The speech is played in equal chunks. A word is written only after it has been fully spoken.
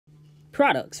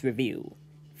Products review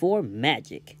for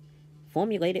Magic,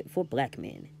 formulated for black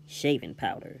men, shaving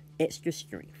powder, extra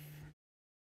strength.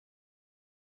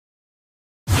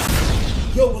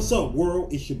 Yo, what's up,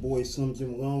 world? It's your boy Slim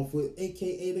Jim Longfoot,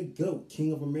 aka the GOAT,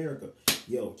 King of America.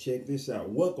 Yo, check this out.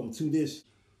 Welcome to this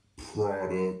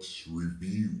products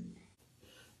review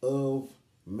of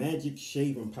Magic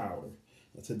Shaving Powder.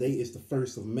 Today is the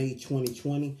 1st of May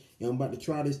 2020, and I'm about to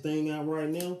try this thing out right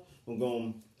now. I'm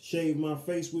going to shave my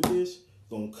face with this,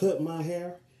 going to cut my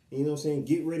hair, and you know what I'm saying,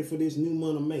 get ready for this new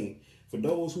month of May. For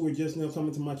those who are just now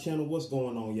coming to my channel, what's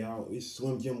going on, y'all? It's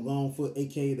Slim Jim Longfoot,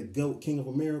 aka the GOAT, King of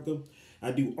America.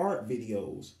 I do art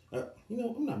videos. You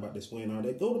know, I'm not about to explain all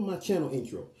that. Go to my channel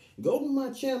intro. Go to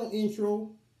my channel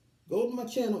intro. Go to my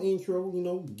channel intro. You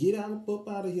know, get up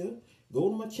out of here. Go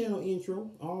to my channel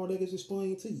intro. All that is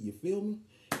explained to you. You feel me?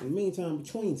 In the meantime,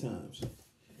 between times,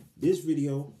 this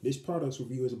video, this products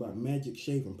review is about Magic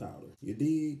Shaving Powder. You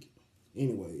dig?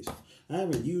 Anyways, I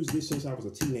haven't used this since I was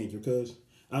a teenager because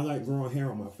I like growing hair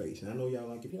on my face. And I know y'all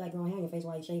like it. If you like growing hair on your face,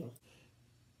 why are you shaving?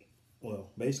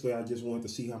 Well, basically, I just wanted to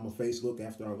see how my face looked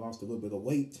after I lost a little bit of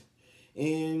weight.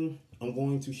 And I'm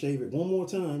going to shave it one more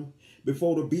time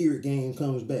before the beard gang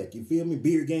comes back. You feel me?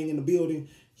 Beard gang in the building.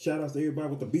 Shout out to everybody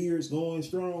with the beards going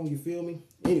strong. You feel me?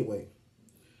 Anyway,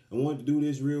 I wanted to do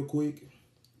this real quick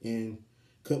and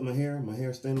cut my hair. My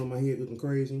hair standing on my head looking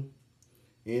crazy.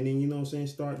 And then, you know what I'm saying,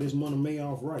 start this month of May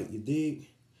off right. You dig?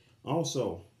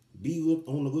 Also, be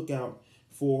on the lookout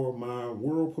for my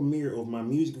world premiere of my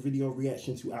music video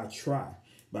reaction to I Try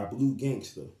by Blue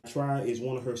Gangster. Try is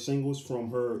one of her singles from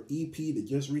her EP that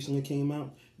just recently came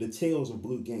out, The Tales of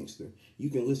Blue Gangster. You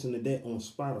can listen to that on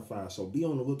Spotify, so be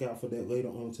on the lookout for that later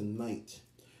on tonight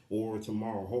or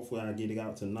tomorrow. Hopefully I get it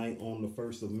out tonight on the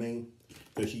 1st of May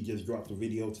because she just dropped a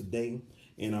video today.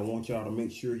 And I want y'all to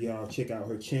make sure y'all check out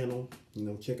her channel, you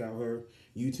know, check out her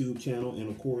YouTube channel. And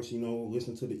of course, you know,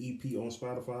 listen to the EP on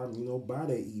Spotify, you know, buy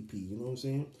that EP, you know what I'm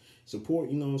saying?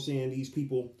 Support, you know what I'm saying, these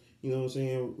people, you know what I'm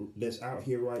saying, that's out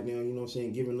here right now, you know what I'm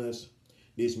saying, giving us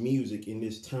this music in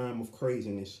this time of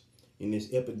craziness, in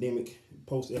this epidemic,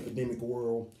 post-epidemic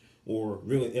world, or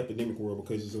really epidemic world,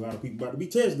 because there's a lot of people about to be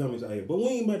test dummies out here. But we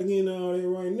ain't about to get into all that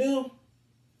right now.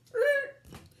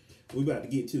 We about to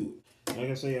get to it.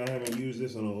 Like I say, I haven't used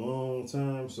this in a long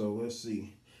time, so let's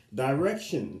see.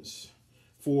 Directions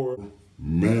for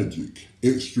Magic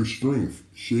Extra Strength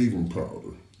Shaving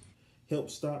Powder. Help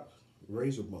stop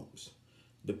razor bumps.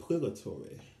 Depilatory.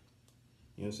 You know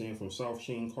what I'm saying? From South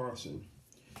Sheen Carson.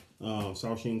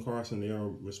 South Sheen Carson, they are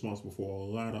responsible for a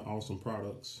lot of awesome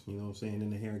products, you know what I'm saying, in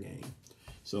the hair game.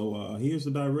 So here's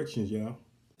the directions, y'all.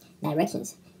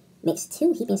 Directions. Mix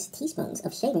 2 heaping teaspoons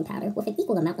of shaving powder with an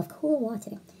equal amount of cool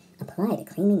water. Apply the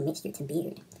creaming mixture to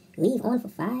beard. Leave on for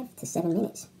 5 to 7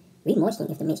 minutes. Re-moisten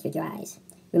if the mixture dries.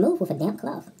 Remove with a damp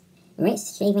cloth.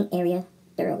 Rinse shaving area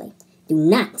thoroughly. Do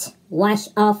not wash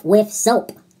off with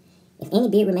soap. If any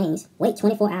beard remains, wait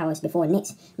 24 hours before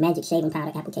next Magic Shaving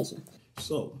Powder application.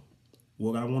 So,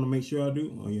 what I want to make sure I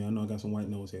do, oh yeah, I know I got some white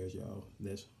nose hairs, y'all.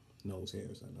 That's nose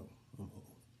hairs, I know. I'm old.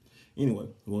 Anyway,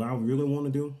 what I really want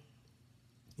to do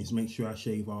is make sure I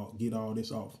get all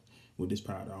this off with this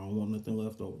powder. I don't want nothing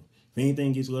left over. If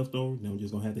anything gets left over, then I'm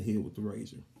just going to have to hit it with the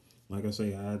razor. Like I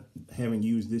say, I haven't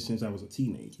used this since I was a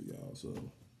teenager, y'all. So,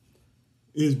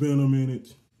 it's been a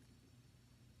minute.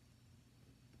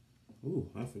 Ooh,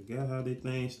 I forgot how this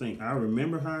thing stink. I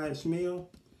remember how it smelled,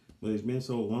 but it's been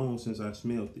so long since I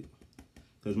smelled it.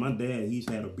 Because my dad, he's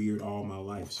had a beard all my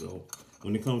life. So,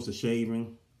 when it comes to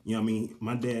shaving, you know what I mean?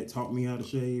 My dad taught me how to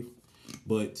shave.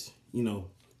 But, you know,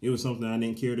 it was something I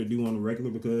didn't care to do on the regular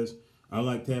because I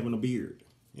liked having a beard.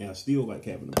 And I still like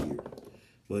having a beard.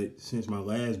 But since my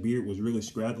last beard was really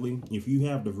scraggly, if you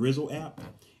have the Rizzle app,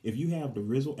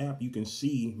 you can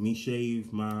see me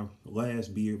shave my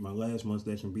last beard, my last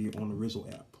mustache and beard on the Rizzle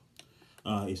app.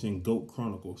 It's in GOAT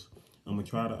Chronicles. I'm going to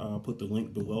try to put the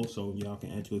link below so y'all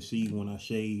can actually see when I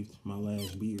shaved my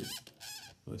last beard.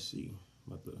 Let's see.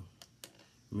 I'm about to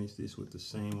mix this with the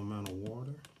same amount of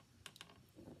water.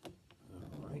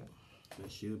 All right.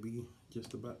 That should be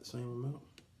just about the same amount.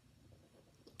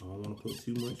 I don't want to put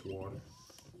too much water.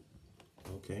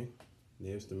 Okay,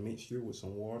 there's the mixture with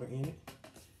some water in it.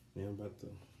 Now I'm about to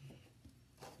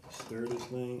stir this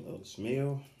thing up.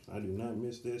 Smell, I do not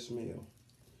miss that smell.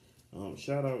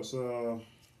 Shout outs to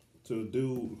a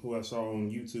dude who I saw on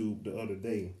YouTube the other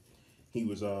day. He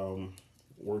was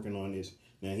working on this.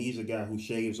 Now he's a guy who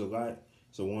shaves a lot.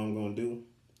 So what I'm gonna do,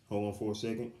 hold on for a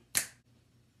second.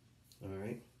 All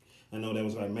right, I know that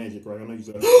was like magic, right? I know you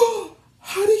said,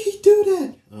 how did he do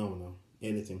that? I don't know,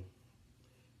 editing.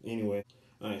 Anyway,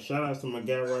 all right, shout outs to my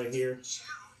guy right here.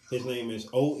 His name is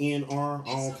ONR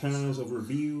All Kinds of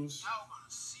Reviews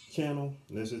channel.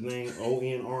 That's his name,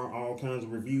 ONR All Kinds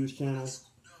of Reviews channel.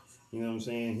 You know what I'm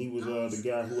saying? He was the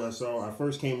guy who I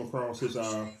first came across his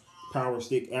Power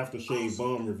Stick Aftershave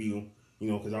Balm review. You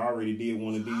know, because I already did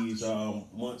one of these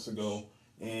months ago,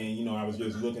 and you know I was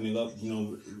just looking it up.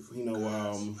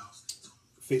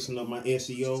 Fixing up my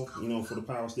SEO. You know, for the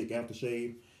Power Stick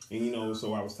Aftershave. And, you know,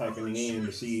 so I was typing it in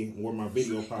to see where my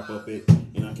video pop up at.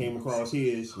 And I came across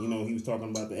his, you know, he was talking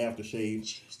about the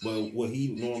aftershave. But what he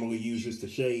normally uses to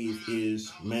shave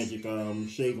is magic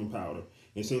shaving powder.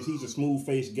 And since he's a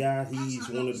smooth-faced guy, he's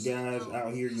one of the guys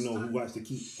out here, you know, who likes to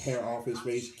keep hair off his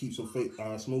face, keeps a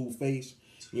smooth face.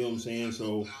 You know what I'm saying?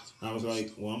 So I was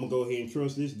like, well, I'm going to go ahead and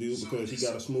trust this dude because he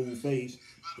got a smooth face.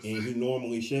 And he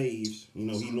normally shaves, you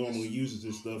know, he normally uses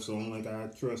this stuff. So I'm like, I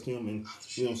trust him and,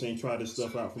 you know what I'm saying, try this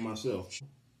stuff out for myself. So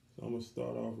I'm going to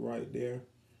start off right there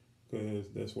because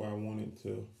that's why I wanted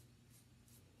to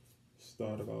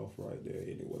start it off right there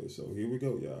anyway. So here we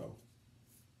go, y'all.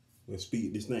 Let's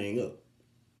speed this thing up.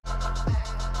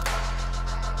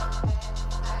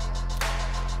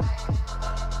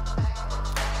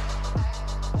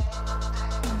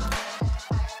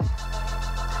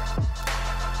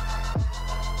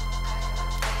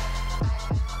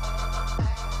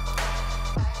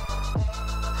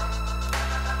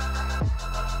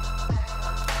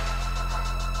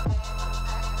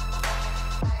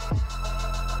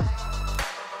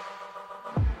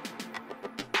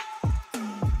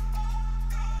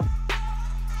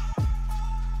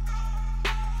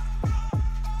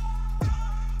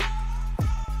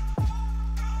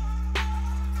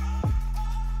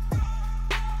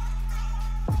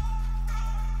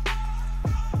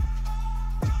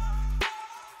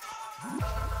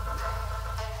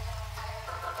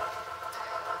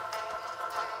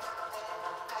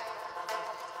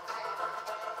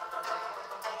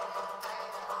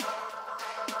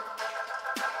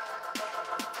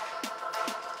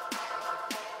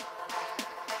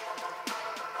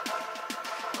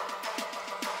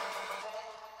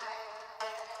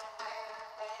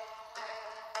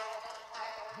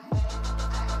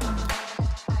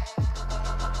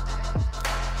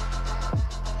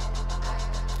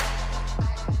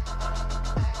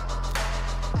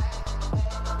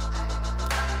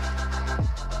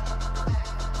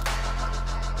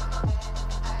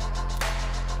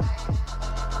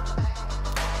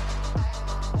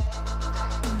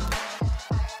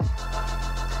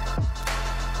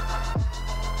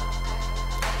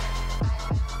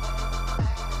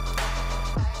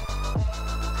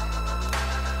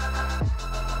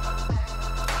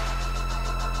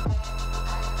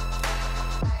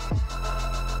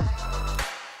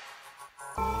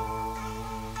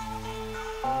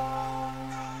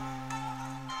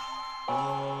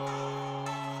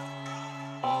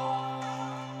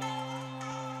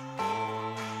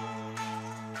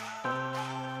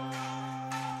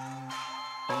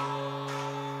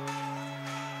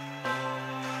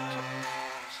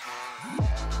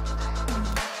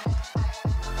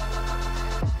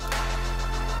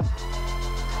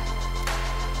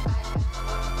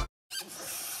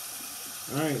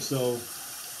 Alright, so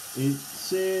it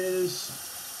says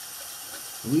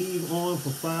leave on for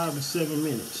 5 to 7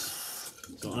 minutes.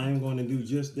 So I am going to do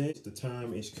just that. The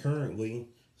time is currently,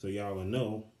 so y'all will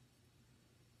know,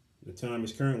 the time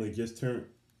is currently just turned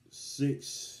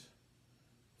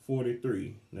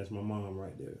 6:43. That's my mom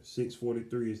right there.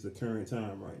 6:43 is the current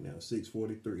time right now.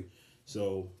 6:43.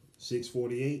 So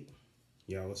 6:48,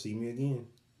 y'all will see me again.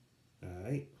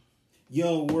 Alright.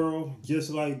 Yo, world, just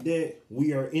like that,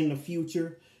 we are in the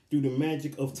future through the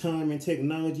magic of time and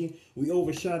technology. We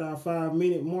overshot our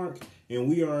 5-minute mark, and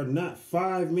we are not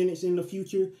 5 minutes in the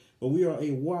future, but we are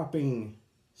a whopping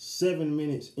 7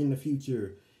 minutes in the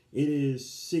future. It is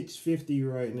 6:50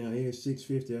 right now. It is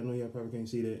 6:50. I know y'all probably can't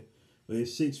see that, but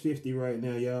it's 6:50 right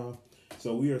now, y'all.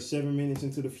 So we are 7 minutes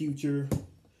into the future.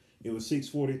 It was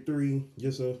 6:43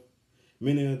 just a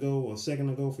minute ago or a second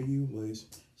ago for you, but it's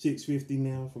 6:50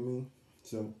 now for me.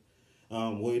 So,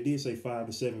 well, it did say 5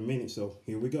 to 7 minutes, so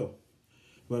here we go.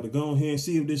 About to go ahead and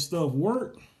see if this stuff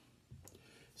worked.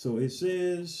 So it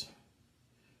says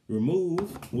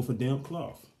remove with a damp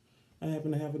cloth. I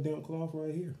happen to have a damp cloth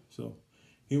right here. So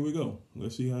here we go.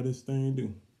 Let's see how this thing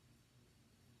do.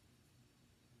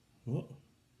 Oh,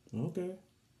 okay.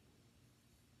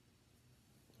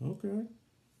 Okay.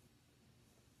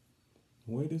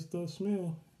 The way this stuff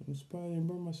smells, it's probably gonna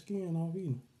burn my skin off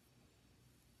eating.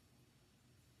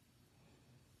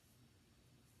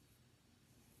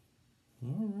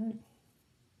 All right.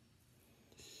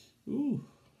 Ooh.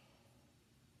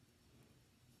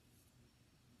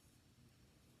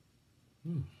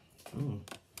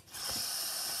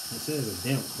 It says a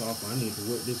damp cloth. I need to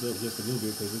wet this up just a little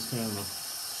bit because it's kind of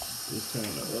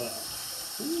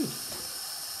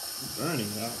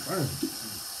burning out, burning.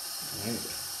 Alright.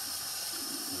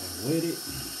 Wet it,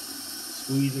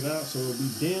 squeeze it out so it'll be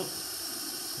damp.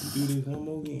 And do this one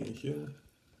more again, sure.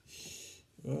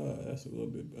 That's a little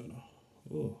bit better.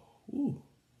 Oh, ooh.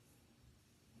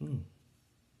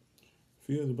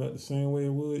 Feels about the same way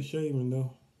it would shaving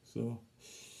though. So,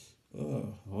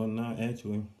 well, not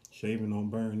actually. Shaving don't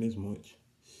burn this much,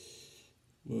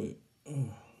 but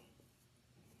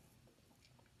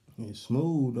it's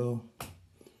smooth though.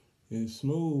 It's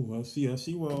smooth. I see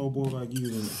why old boy like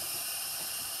using it.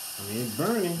 I mean, it's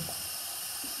burning,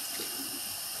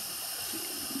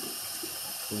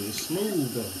 but it's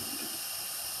smooth though.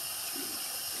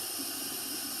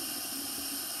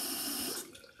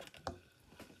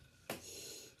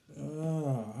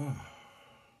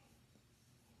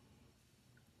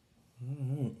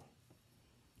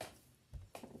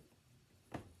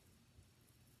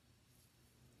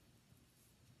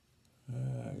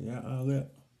 All that.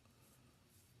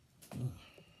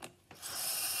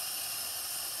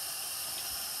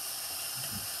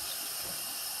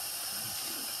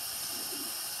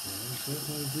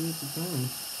 Definitely good to come.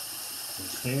 The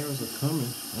hairs are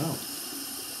coming out.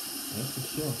 That's for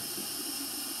sure.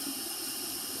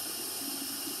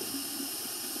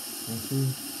 You see?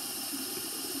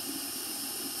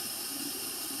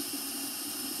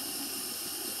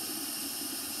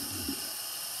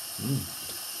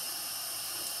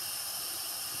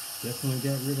 Definitely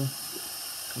got rid of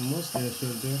the mustache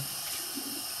up there.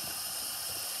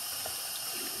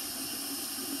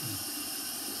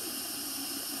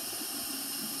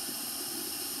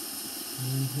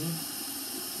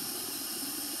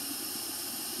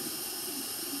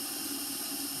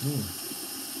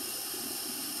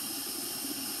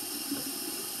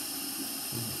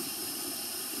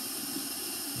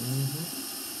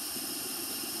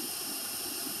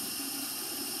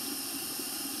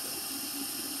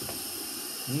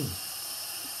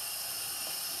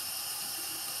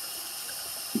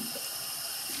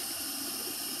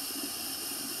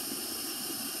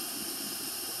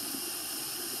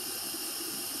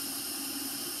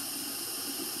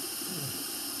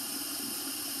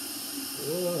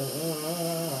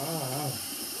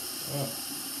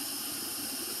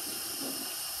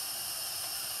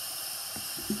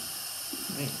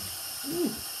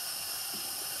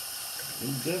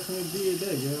 It definitely did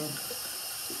that, y'all.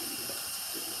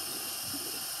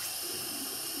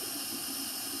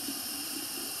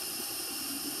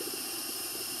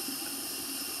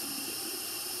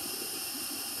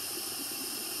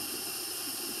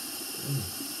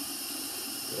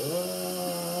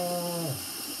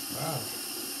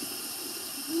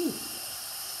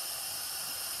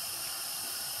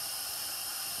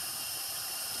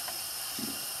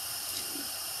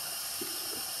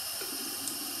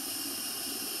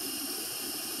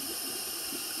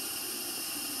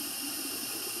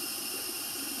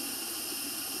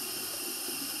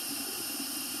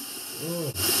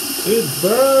 It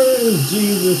burns,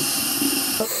 Jesus.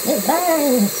 It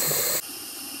burns.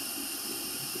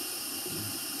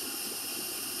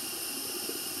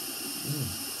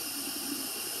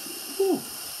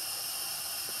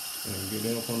 And get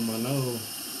that up on my nose.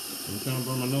 I'm trying to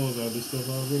burn my nose out. This stuff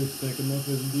already stinking up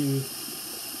as it is.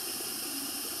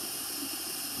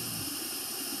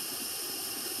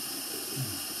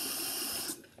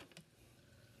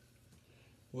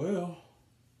 Well,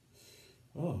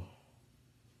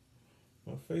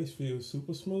 my face feels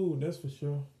super smooth, that's for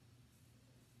sure.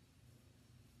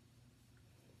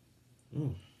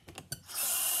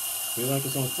 Feel like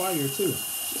it's on fire too.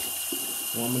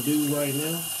 What I'm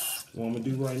gonna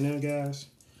do right now, guys,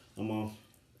 I'm gonna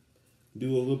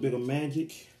do a little bit of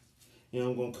magic, and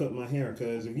I'm gonna cut my hair.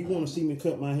 Cause if you want to see me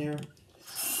cut my hair,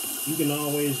 you can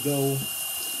always go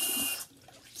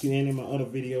to any of my other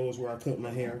videos where I cut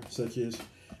my hair, such as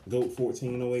GOAT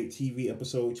 1408 TV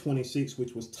episode 26,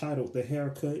 which was titled The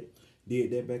Haircut.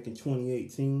 Did that back in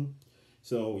 2018.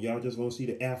 So y'all just gonna see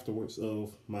the afterwards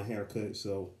of my haircut.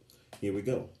 So here we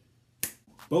go.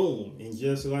 Boom. And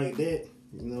just like that,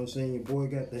 you know what I'm saying, your boy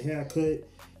got the haircut. You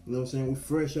know what I'm saying, we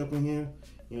fresh up in here.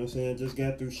 You know what I'm saying, just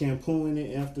got through shampooing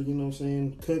it after, you know what I'm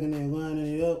saying, cutting it,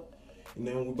 lining it up. And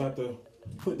then we're about to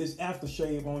put this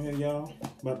aftershave on here, y'all.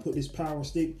 About to put this Power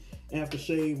Stick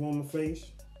aftershave on my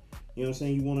face. You know what I'm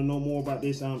saying? You want to know more about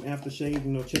this aftershave,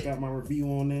 you know, check out my review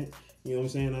on that. You know what I'm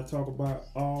saying? I talk about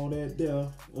all that there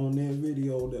on that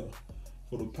video there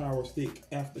for the Power Stick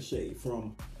aftershave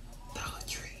from Dollar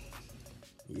Tree.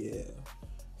 Yeah.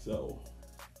 So,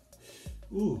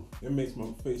 Ooh, it makes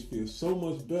my face feel so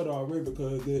much better already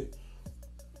because that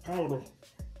powder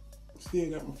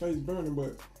still got my face burning,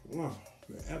 but wow,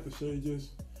 the aftershave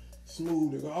just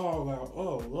smoothed it all out.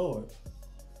 Oh Lord.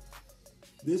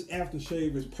 This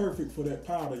aftershave is perfect for that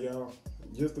powder, y'all.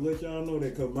 Just to let y'all know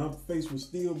that, because my face was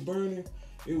still burning.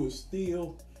 It was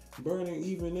still burning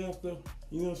even after,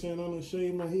 you know what I'm saying, I done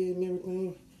shaved my head and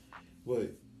everything.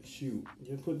 But shoot,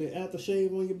 just put that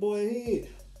aftershave on your boy's head.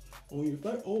 On your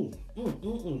face. Oh,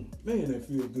 man, that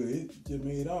feels good. It just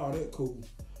made all that cool.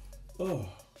 Oh,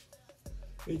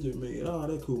 it just made all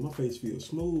that cool. My face feels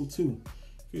smooth too.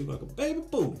 Feels like a baby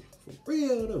boo. For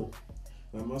real though.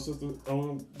 Like my sister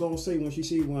gonna say when she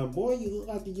see one, boy, you look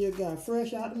like you just got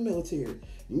fresh out the military.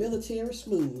 Military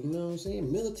smooth, you know what I'm saying?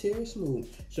 Military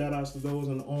smooth. Shout outs to those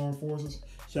in the armed forces.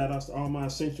 Shout outs to all my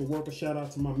essential workers. Shout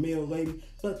out to my mail lady,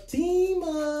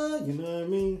 Fatima. You know what I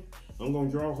mean? I'm gonna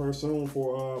draw her soon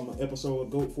for my episode of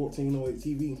GOAT 1408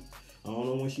 TV. I don't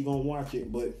know when she gonna watch it,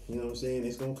 but you know what I'm saying?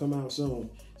 It's gonna come out soon.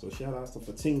 So shout outs to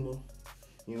Fatima.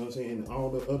 You know what I'm saying? And all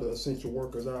the other essential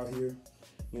workers out here.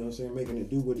 You know what I'm saying? Making it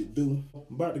do what it do.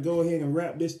 I'm about to go ahead and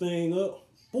wrap this thing up.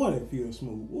 Boy, that feels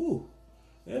smooth. Ooh,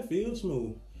 that feels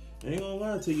smooth. I ain't gonna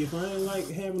lie to you. If I ain't like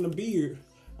having a beard,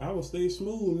 I would stay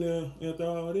smooth now after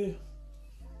all this.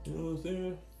 You know what I'm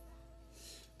saying?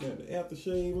 Got the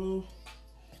aftershave on.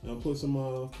 I'll put some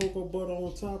cocoa butter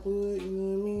on top of it. You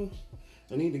know what I mean?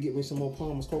 I need to get me some more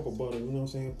Palmer's cocoa butter. You know what I'm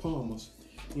saying? Palmer's.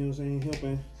 You know what I'm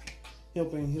saying?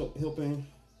 Helping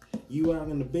you out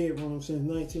in the bedroom since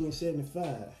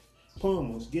 1975.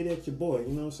 Palmer's, get at your boy, you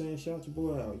know what I'm saying? Shout your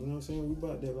boy out, you know what I'm saying? We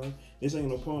about that, right? This ain't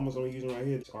no Palmer's I'm using right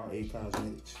here. It's RA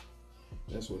Cosmetics.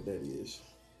 That's what that is.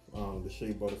 The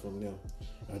shea butter from them.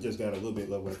 I just got a little bit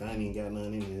left, like I ain't even got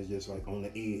none in there. It's just like on the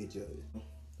edge of it.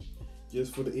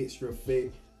 Just for the extra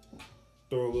effect,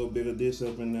 throw a little bit of this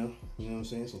up in there, you know what I'm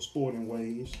saying? Some sporting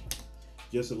waves.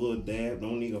 Just a little dab,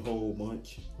 don't need a whole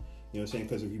bunch. You know what I'm saying?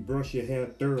 Because if you brush your hair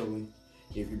thoroughly,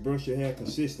 if you brush your hair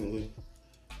consistently,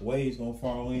 waves gonna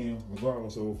fall in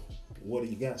regardless of whether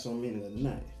you got some in it or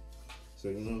not. So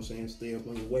you know what I'm saying? Stay up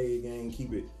on your wave game,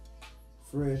 keep it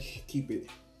fresh, keep it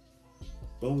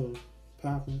boom,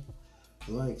 popping,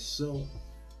 like so.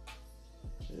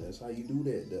 And that's how you do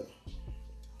that though.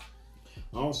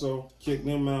 Also, check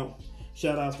them out.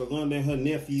 Shout outs to London and her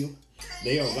nephew.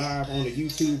 They are live on the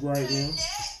YouTube right now.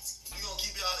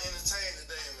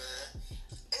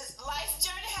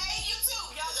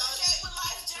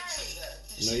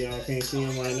 I know y'all can't see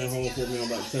him right now. Hold on for me. I'm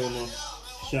about to tell them I'm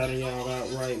shouting y'all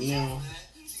out right now.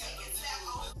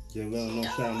 Just let them know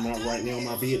shouting them out right now on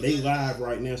my vid. They live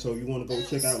right now, so if you want to go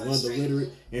check out London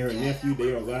Literate and her nephew,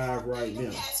 they are live right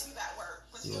now.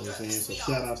 You know what I'm saying? So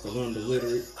shout outs to London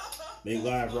Literate. They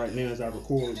live right now as I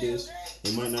record this.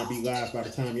 It might not be live by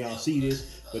the time y'all see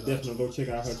this, but definitely go check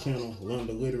out her channel,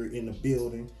 London Literate in the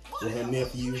building with her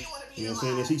nephew. You know what I'm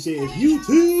saying? As he said,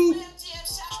 YouTube.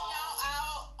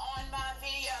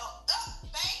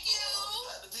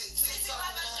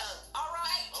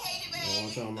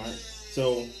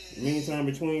 So, meantime,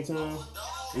 between time,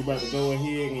 we about to go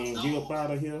ahead and get up out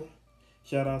of here.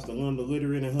 Shout outs to London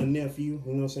Literate and her nephew.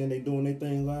 You know what I'm saying? They doing their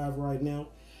thing live right now.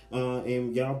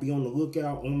 And y'all be on the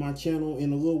lookout on my channel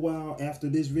in a little while after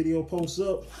this video posts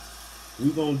up.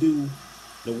 We're going to do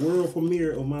the world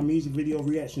premiere of my music video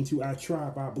reaction to I Try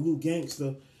by Blue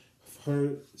Gangster.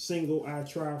 Her single I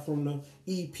Try from the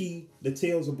EP, The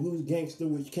Tales of Blues Gangster,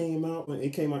 which came out.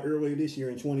 It came out earlier this year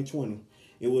in 2020.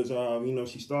 It was, you know,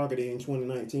 she started it in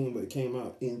 2019, but it came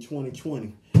out in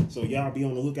 2020. So y'all be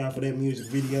on the lookout for that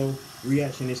music video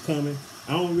reaction is coming.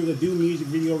 I don't really do music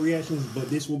video reactions,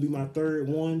 but this will be my third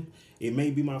one. It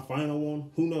may be my final one.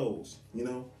 Who knows? You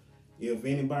know, if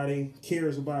anybody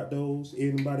cares about those,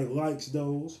 if anybody likes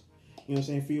those, you know what I'm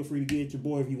saying, feel free to get your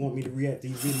boy if you want me to react to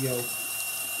these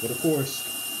videos. But of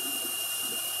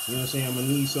course, you know what I'm saying, I'm gonna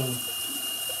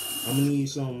need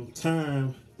some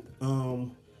time,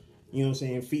 you know what I'm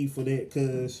saying, fee for that,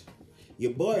 cause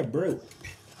your boy broke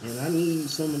and I need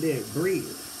some of that bread.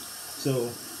 So,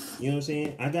 you know what I'm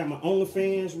saying, I got my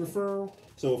OnlyFans referral.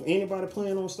 So if anybody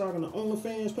planning on starting an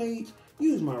OnlyFans page,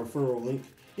 use my referral link.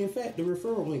 In fact, the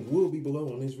referral link will be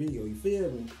below on this video. You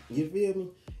feel me? You feel me?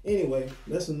 Anyway,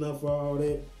 that's enough for all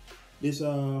that. This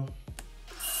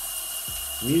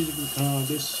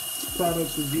this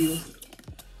products review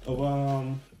of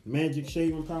Magic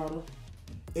Shaving Powder,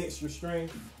 extra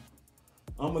strength.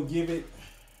 I'm gonna give it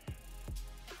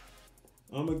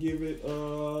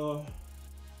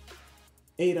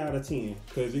 8 out of 10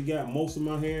 because it got most of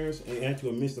my hairs, and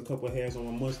actually missed a couple of hairs on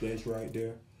my mustache right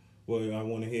there. Well, I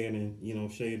went ahead and, you know,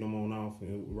 shaved them on off,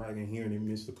 and right in here, and it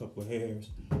missed a couple of hairs.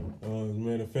 As a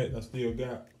matter of fact, I still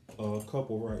got a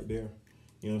couple right there.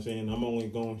 You know what I'm saying? I'm only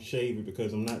going to shave it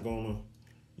because I'm not going to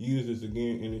use this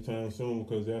again anytime soon,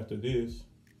 because after this,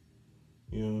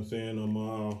 you know what I'm saying,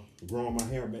 I'm growing my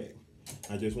hair back.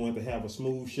 I just wanted to have a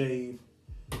smooth shave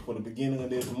for the beginning of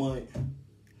this month,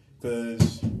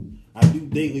 because I do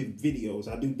daily videos,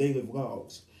 I do daily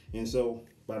vlogs. And so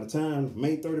by the time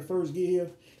May 31st get here,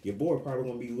 your boy probably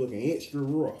going to be looking extra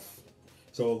rough.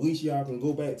 So at least y'all can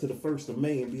go back to the 1st of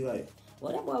May and be like,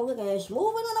 well, that boy looking as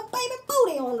smoother than a baby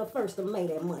booty on the 1st of May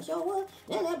that month. So what?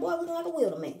 Then that boy looking like a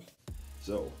wilder man.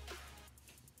 So,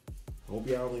 hope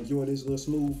y'all enjoy this little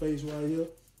smooth face right here.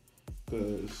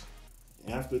 Because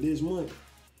after this month,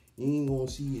 you ain't going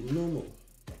to see it no more.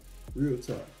 Real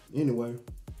talk. Anyway,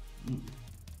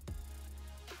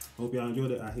 hope y'all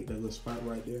enjoyed it. I hate that little spot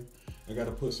right there. I got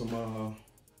to put some,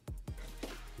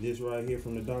 this right here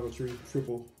from the Dollar Tree,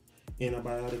 triple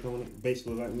antibiotic on it.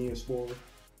 Basically like Neosporin.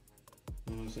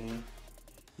 You know what I'm saying?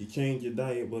 You change your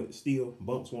diet, but still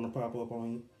bumps want to pop up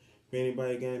on you. If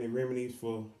anybody got any remedies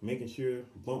for making sure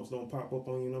bumps don't pop up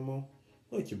on you no more,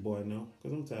 let your boy know,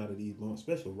 because I'm tired of these bumps,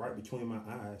 especially right between my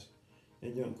eyes.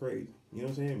 That junk crazy. You know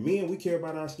what I'm saying? Men, we care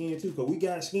about our skin too, because we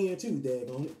got skin too,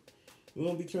 daggone it. We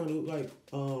don't be trying to look like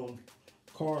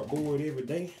cardboard every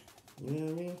day. You know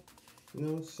what I mean? You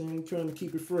know what I'm saying? Trying to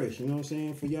keep it fresh, you know what I'm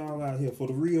saying? For y'all out here, for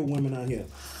the real women out here.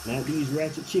 Not these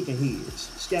ratchet chicken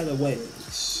heads,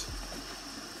 scallywags.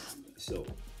 So,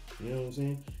 you know what I'm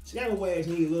saying? Scallywags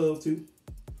need love too.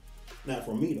 Not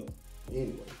from me though.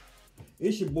 Anyway,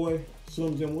 it's your boy,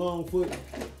 Slim Jim Longfoot,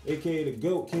 aka the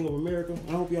GOAT, King of America.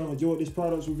 I hope y'all enjoyed this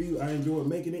products review. I enjoyed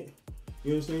making it.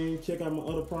 You know what I'm saying? Check out my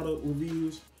other product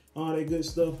reviews, all that good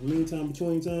stuff. Meantime,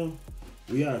 between time,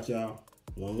 we out, y'all.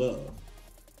 One love.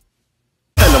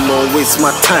 Tell them don't waste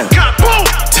my time.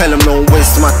 Tell them don't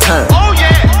waste my time.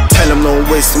 Tell them don't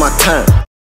waste my time.